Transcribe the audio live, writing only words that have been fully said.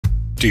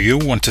Do you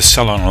want to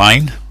sell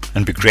online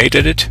and be great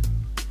at it?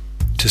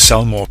 To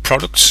sell more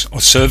products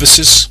or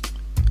services?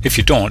 If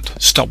you don't,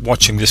 stop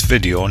watching this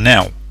video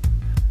now.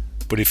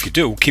 But if you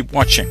do, keep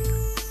watching,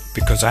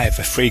 because I have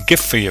a free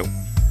gift for you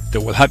that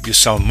will help you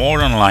sell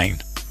more online.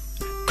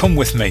 Come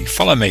with me,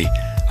 follow me.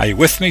 Are you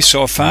with me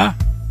so far?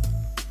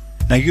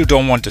 Now, you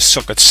don't want to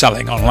suck at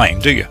selling online,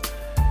 do you?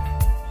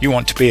 You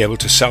want to be able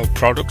to sell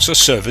products or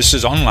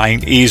services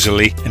online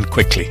easily and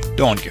quickly,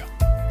 don't you?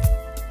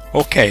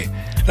 Okay,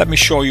 let me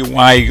show you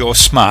why you're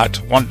smart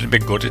wanting to be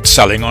good at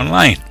selling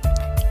online.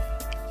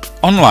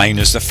 Online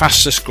is the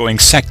fastest growing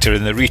sector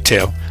in the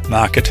retail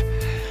market,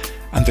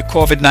 and the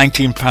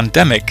COVID-19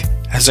 pandemic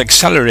has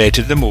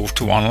accelerated the move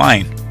to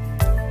online.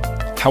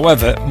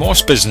 However,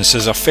 most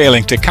businesses are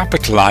failing to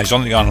capitalize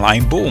on the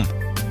online boom.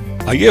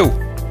 Are you?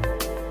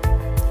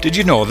 Did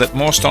you know that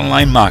most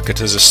online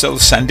marketers are still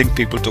sending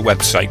people to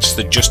websites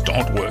that just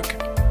don't work?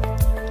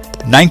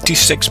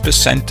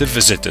 96% of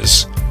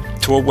visitors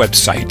to a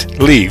website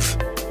leave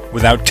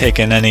without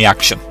taking any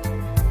action.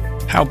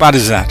 How bad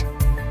is that?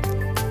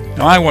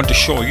 Now, I want to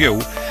show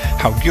you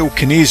how you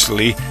can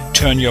easily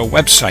turn your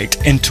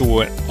website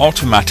into an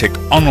automatic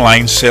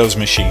online sales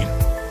machine.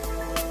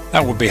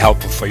 That would be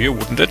helpful for you,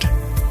 wouldn't it?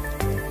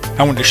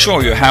 I want to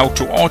show you how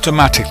to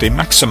automatically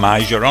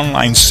maximize your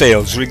online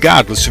sales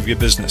regardless of your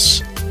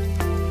business.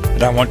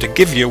 And I want to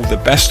give you the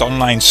best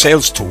online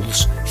sales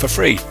tools for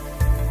free.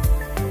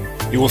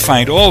 You will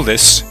find all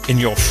this in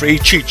your free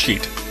cheat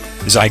sheet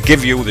as I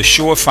give you the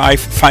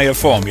surefire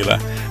formula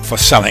for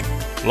selling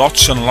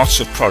lots and lots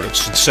of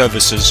products and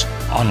services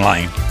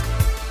online.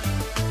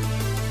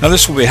 Now,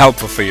 this will be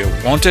helpful for you,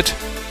 won't it?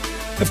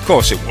 Of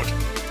course it would.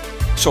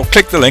 So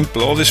click the link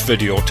below this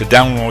video to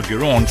download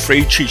your own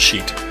free cheat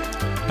sheet.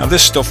 Now,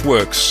 this stuff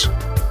works.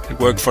 It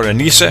worked for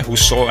Anissa, who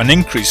saw an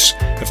increase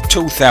of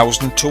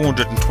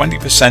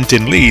 2,220%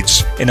 in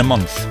leads in a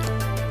month,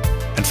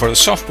 and for a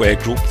software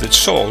group that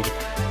sold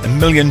 $1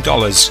 million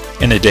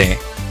in a day.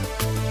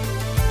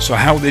 So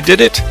how they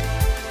did it?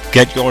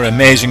 Get your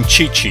amazing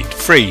cheat sheet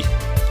free.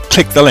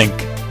 Click the link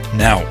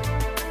now.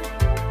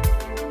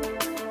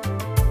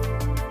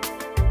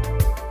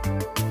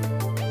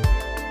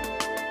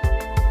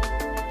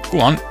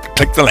 Go on,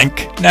 click the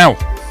link now.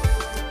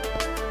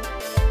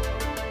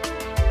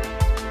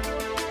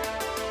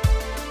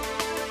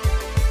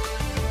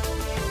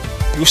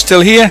 You still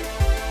here?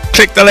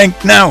 Click the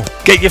link now.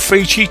 Get your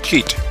free cheat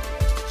sheet.